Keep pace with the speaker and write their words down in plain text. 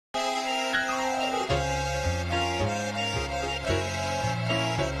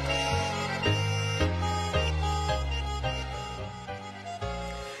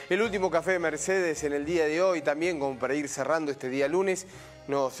El último café de Mercedes en el día de hoy también, como para ir cerrando este día lunes,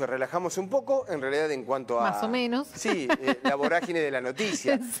 nos relajamos un poco, en realidad en cuanto a... Más o menos. Sí, la vorágine de la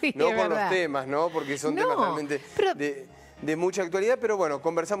noticia, sí, no con verdad. los temas, ¿no? Porque son temas realmente de mucha actualidad, pero bueno,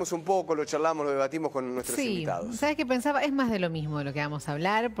 conversamos un poco, lo charlamos, lo debatimos con nuestros invitados. ¿Sabes qué pensaba? Es más de lo mismo de lo que vamos a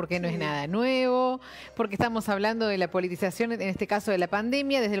hablar, porque no es nada nuevo, porque estamos hablando de la politización, en este caso de la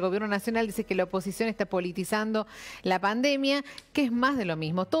pandemia. Desde el gobierno nacional dice que la oposición está politizando la pandemia, que es más de lo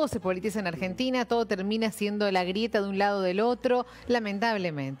mismo. Todo se politiza en Argentina, todo termina siendo la grieta de un lado o del otro,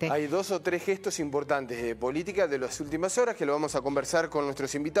 lamentablemente. Hay 2 o 3 gestos importantes de política de las últimas horas que lo vamos a conversar con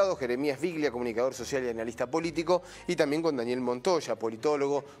nuestros invitados, Jeremías Viglia, comunicador social y analista político, y también con Daniel Montoya,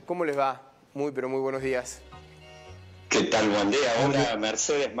 politólogo. ¿Cómo les va? Muy, pero muy buenos días. ¿Qué tal? Buen día. Hola,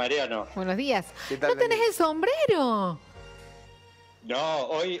 Mercedes, Mariano. Buenos días. ¿Qué tal, ¿No tenés Daniel? el sombrero? No,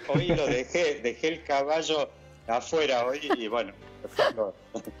 hoy lo dejé el caballo afuera hoy y bueno.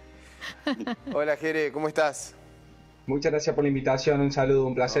 Hola, Jere, ¿cómo estás? Muchas gracias por la invitación, un saludo,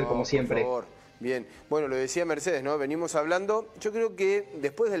 un placer como siempre. Por favor. Bien, bueno, lo decía Mercedes, ¿no? Venimos hablando, yo creo que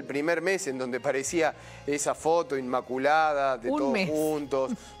después del primer mes en donde parecía esa foto inmaculada de todos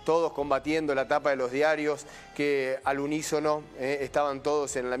juntos, todos combatiendo la tapa de los diarios, que al unísono estaban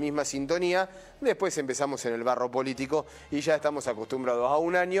todos en la misma sintonía, después empezamos en el barro político y ya estamos acostumbrados a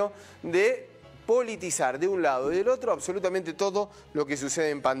un año de politizar de un lado y del otro absolutamente todo lo que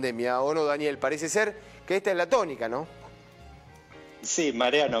sucede en pandemia. ¿O no, Daniel? Parece ser que esta es la tónica, ¿no? Sí,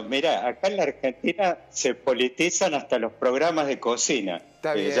 Mariano, mira, acá en la Argentina se politizan hasta los programas de cocina.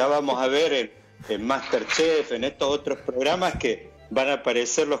 Está bien. Ya vamos a ver en Masterchef, en estos otros programas que van a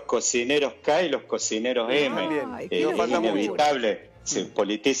aparecer los cocineros K y los cocineros M. Ay, Es inevitable, se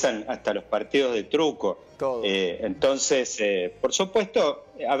politizan hasta los partidos de truco. Todo. Entonces, por supuesto,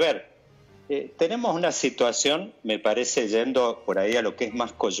 a ver, tenemos una situación, me parece, yendo por ahí a lo que es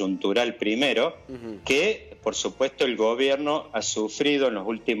más coyuntural primero, que por supuesto el gobierno ha sufrido en los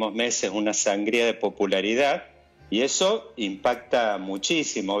últimos meses una sangría de popularidad y eso impacta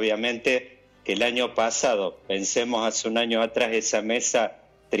muchísimo. Obviamente que el año pasado, pensemos hace un año atrás, esa mesa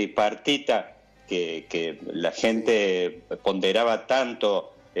tripartita que la gente ponderaba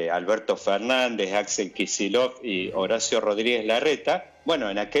tanto, Alberto Fernández, Axel Kicillof y Horacio Rodríguez Larreta. Bueno,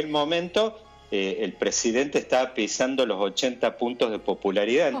 en aquel momento el presidente estaba pisando los 80 puntos de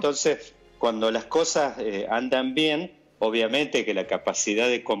popularidad. Entonces, cuando las cosas andan bien, obviamente que la capacidad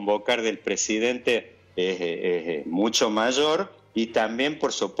de convocar del presidente es mucho mayor y también,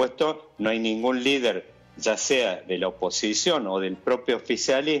 por supuesto, no hay ningún líder, ya sea de la oposición o del propio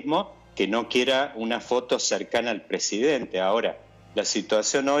oficialismo, que no quiera una foto cercana al presidente. Ahora, la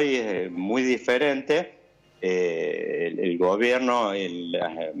situación hoy es muy diferente. El gobierno, en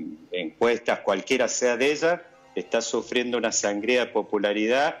las encuestas, cualquiera sea de ellas, está sufriendo una sangría de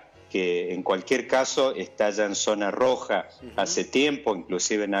popularidad que en cualquier caso está ya en zona roja hace tiempo,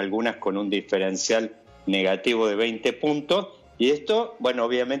 inclusive en algunas con un diferencial negativo de 20 puntos. Y esto, bueno,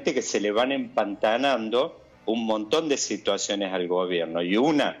 obviamente que se le van empantanando un montón de situaciones al gobierno. Y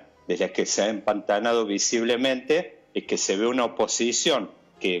una de las que se ha empantanado visiblemente es que se ve una oposición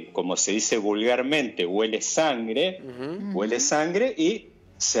que, como se dice vulgarmente, huele sangre y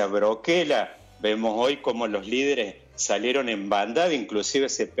se abroquela. Vemos hoy como los líderes salieron en bandada, inclusive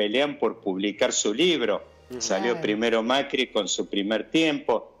se pelean por publicar su libro. Salió primero Macri con su primer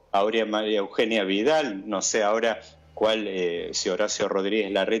tiempo, ahora María Eugenia Vidal, no sé ahora cuál, si Horacio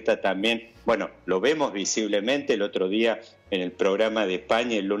Rodríguez Larreta también. Bueno, lo vemos visiblemente el otro día en el programa de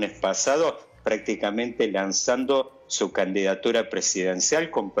España, el lunes pasado, prácticamente lanzando su candidatura presidencial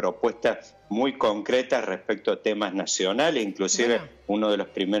con propuestas muy concretas respecto a temas nacionales. Inclusive uno de los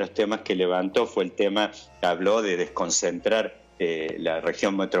primeros temas que levantó fue el tema, habló de desconcentrar la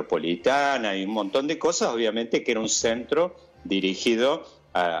región metropolitana y un montón de cosas, obviamente que era un centro dirigido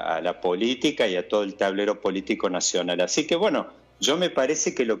a la política y a todo el tablero político nacional. Así que bueno, yo me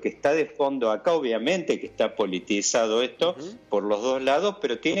parece que lo que está de fondo acá, obviamente que está politizado esto por los dos lados,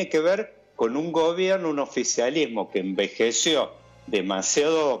 pero tiene que ver con un gobierno, un oficialismo que envejeció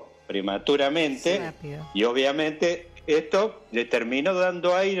demasiado prematuramente y obviamente esto le terminó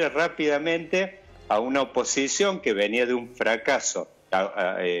dando aire rápidamente a una oposición que venía de un fracaso,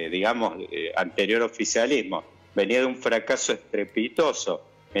 anterior oficialismo, venía de un fracaso estrepitoso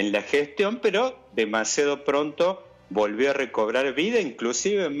en la gestión, pero demasiado pronto volvió a recobrar vida,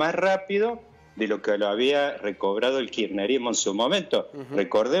 inclusive más rápido de lo que lo había recobrado el kirchnerismo en su momento.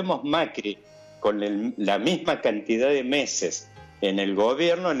 Recordemos Macri, con la misma cantidad de meses en el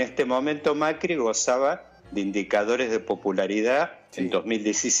gobierno, en este momento Macri gozaba de indicadores de popularidad en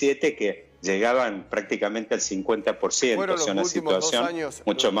 2017 que llegaban prácticamente al 50%, o sea, una situación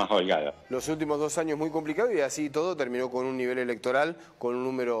mucho más holgada. Los últimos 2 años muy complicados, y así todo terminó con un nivel electoral con un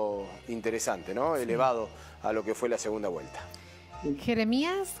número interesante, ¿no? Sí. Elevado a lo que fue la segunda vuelta.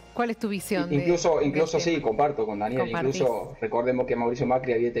 Jeremías, ¿cuál es tu visión? Incluso sí, comparto con Daniel. Incluso recordemos que Mauricio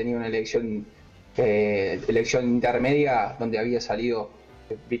Macri había tenido una elección intermedia donde había salido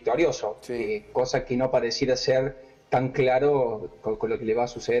victorioso, sí. Cosa que no pareciera ser tan claro con lo que le va a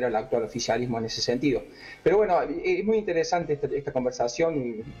suceder al actual oficialismo en ese sentido. Pero bueno, es muy interesante esta conversación,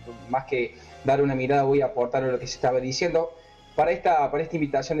 y más que dar una mirada voy a aportar a lo que se estaba diciendo. Para esta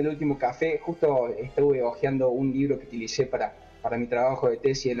invitación del último café, justo estuve hojeando un libro que utilicé para mi trabajo de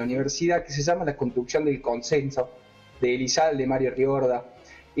tesis en la universidad, que se llama La construcción del consenso, de Elizalde, de Mario Riorda.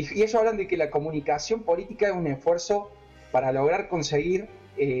 Y ellos hablan de que la comunicación política es un esfuerzo para lograr conseguir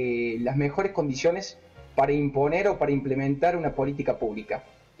las mejores condiciones para imponer o para implementar una política pública.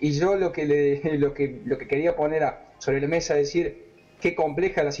 Y yo lo que quería poner sobre la mesa es decir qué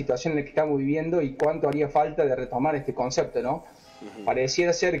compleja la situación en la que estamos viviendo y cuánto haría falta de retomar este concepto, ¿no?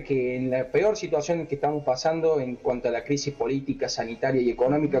 Pareciera ser que en la peor situación en que estamos pasando en cuanto a la crisis política, sanitaria y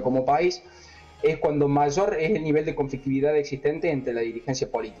económica como país, es cuando mayor es el nivel de conflictividad existente entre la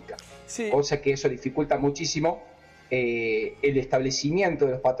dirigencia política. Sí. Cosa que eso dificulta muchísimo el establecimiento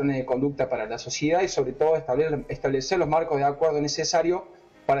de los patrones de conducta para la sociedad y sobre todo establecer los marcos de acuerdo necesarios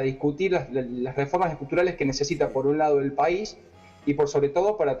para discutir las reformas estructurales que necesita por un lado el país y por sobre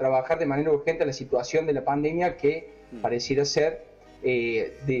todo para trabajar de manera urgente la situación de la pandemia que pareciera ser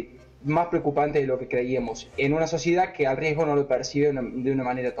más preocupante de lo que creíamos en una sociedad que al riesgo no lo percibe de una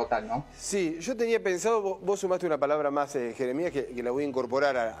manera total, ¿no? Sí, yo tenía pensado, vos sumaste una palabra más, Jeremías, que la voy a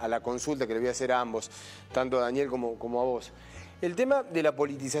incorporar a la consulta que le voy a hacer a ambos, tanto a Daniel como a vos. El tema de la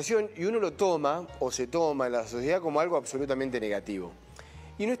politización, y uno lo toma, o se toma en la sociedad como algo absolutamente negativo.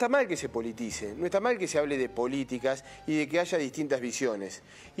 Y no está mal que se politice, no está mal que se hable de políticas y de que haya distintas visiones.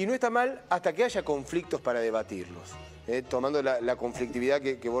 Y no está mal hasta que haya conflictos para debatirlos, tomando la conflictividad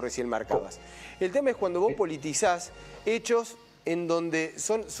que vos recién marcabas. El tema es cuando vos politizás hechos en donde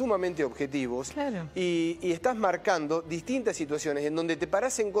son sumamente objetivos, claro, y estás marcando distintas situaciones en donde te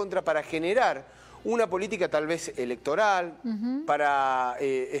parás en contra para generar una política tal vez electoral, para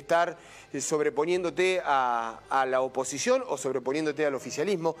estar sobreponiéndote a la oposición o sobreponiéndote al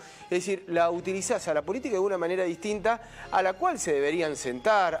oficialismo. Es decir, la utilizás a la política de una manera distinta a la cual se deberían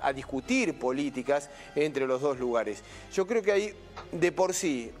sentar a discutir políticas entre los dos lugares. Yo creo que hay de por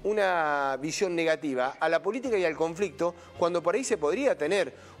sí una visión negativa a la política y al conflicto, cuando por ahí se podría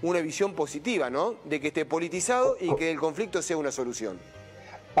tener una visión positiva, ¿no? De que esté politizado y que el conflicto sea una solución.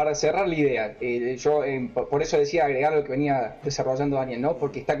 Para cerrar la idea, yo por eso decía agregar lo que venía desarrollando Daniel, ¿no?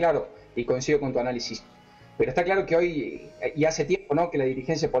 Porque está claro, y coincido con tu análisis, pero está claro que hoy, y hace tiempo, ¿no?, que la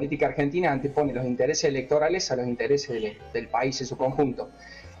dirigencia política argentina antepone los intereses electorales a los intereses del país en su conjunto.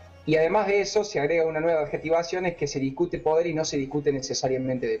 Y además de eso se agrega una nueva adjetivación, es que se discute poder y no se discute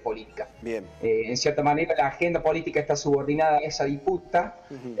necesariamente de política. Bien. En cierta manera la agenda política está subordinada a esa disputa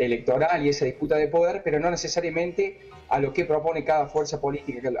electoral y esa disputa de poder, pero no necesariamente a lo que propone cada fuerza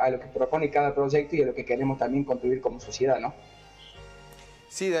política, a lo que propone cada proyecto y a lo que queremos también construir como sociedad, ¿no?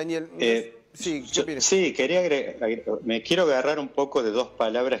 Sí, Daniel. Sí, ¿qué opinas? Sí, me quiero agarrar un poco de dos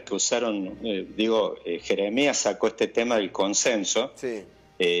palabras que usaron, Jeremías sacó este tema del consenso. Sí.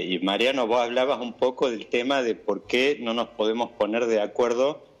 Y Mariano, vos hablabas un poco del tema de por qué no nos podemos poner de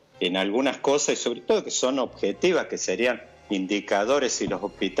acuerdo en algunas cosas, y sobre todo que son objetivas, que serían indicadores si los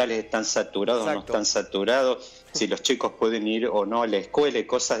hospitales están saturados o no están saturados, si los chicos pueden ir o no a la escuela y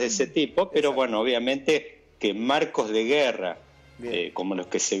cosas de ese tipo, pero bueno, obviamente que en marcos de guerra, como los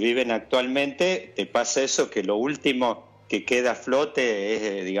que se viven actualmente, te pasa eso, que lo último que queda a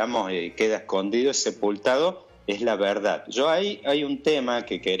flote es, queda escondido, sepultado, es la verdad. Hay un tema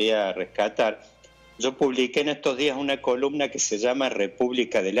que quería rescatar. Yo publiqué en estos días una columna que se llama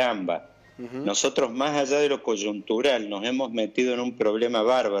República del AMBA. Nosotros, más allá de lo coyuntural, nos hemos metido en un problema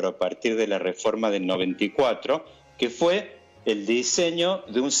bárbaro a partir de la reforma del 94, que fue el diseño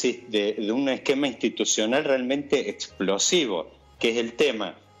de un esquema institucional realmente explosivo, que es el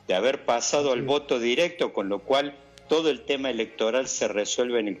tema de haber pasado al voto directo, con lo cual todo el tema electoral se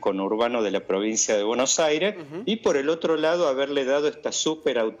resuelve en el conurbano de la provincia de Buenos Aires, y por el otro lado haberle dado esta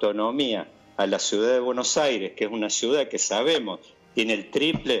superautonomía a la ciudad de Buenos Aires, que es una ciudad que sabemos tiene el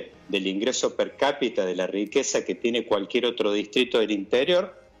triple del ingreso per cápita, de la riqueza que tiene cualquier otro distrito del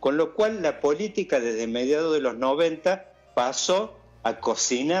interior, con lo cual la política desde mediados de los 90 pasó a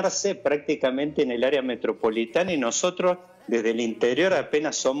cocinarse prácticamente en el área metropolitana, y nosotros desde el interior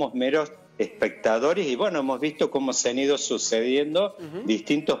apenas somos meros espectadores y bueno, hemos visto cómo se han ido sucediendo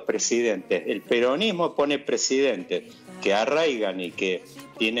distintos presidentes. El peronismo pone presidentes que arraigan y que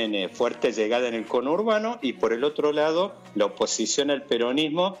tienen fuerte llegada en el conurbano, y por el otro lado, la oposición al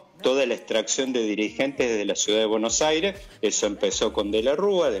peronismo, toda la extracción de dirigentes desde la ciudad de Buenos Aires. Eso empezó con De la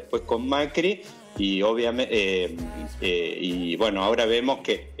Rúa, después con Macri, y obviamente y bueno, ahora vemos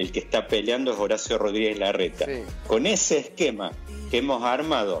que el que está peleando es Horacio Rodríguez Larreta. Sí. Con ese esquema que hemos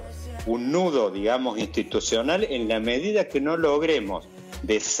armado, un nudo, digamos, institucional, en la medida que no logremos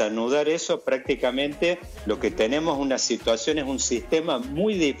desanudar eso, prácticamente lo que tenemos una situación es un sistema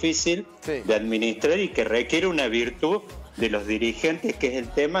muy difícil de administrar y que requiere una virtud de los dirigentes, que es el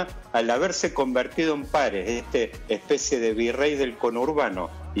tema, al haberse convertido en pares, especie de virrey del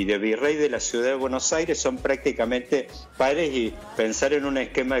conurbano y de virrey de la ciudad de Buenos Aires, son prácticamente pares, y pensar en un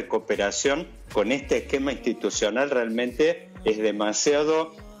esquema de cooperación con este esquema institucional realmente es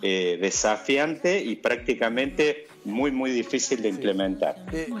demasiado desafiante y prácticamente muy difícil de implementar.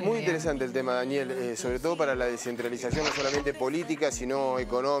 Muy interesante el tema, Daniel, sobre todo para la descentralización no solamente política, sino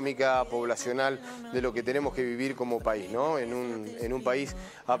económica, poblacional, de lo que tenemos que vivir como país, ¿no? En un país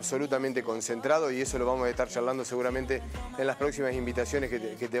absolutamente concentrado, y eso lo vamos a estar charlando seguramente en las próximas invitaciones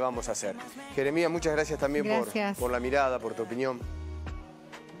que te vamos a hacer. Jeremías, muchas gracias también por la mirada, por tu opinión.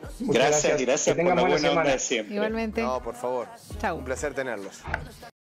 Gracias por la buena onda de siempre. Igualmente. No, por favor. Chau. Un placer tenerlos.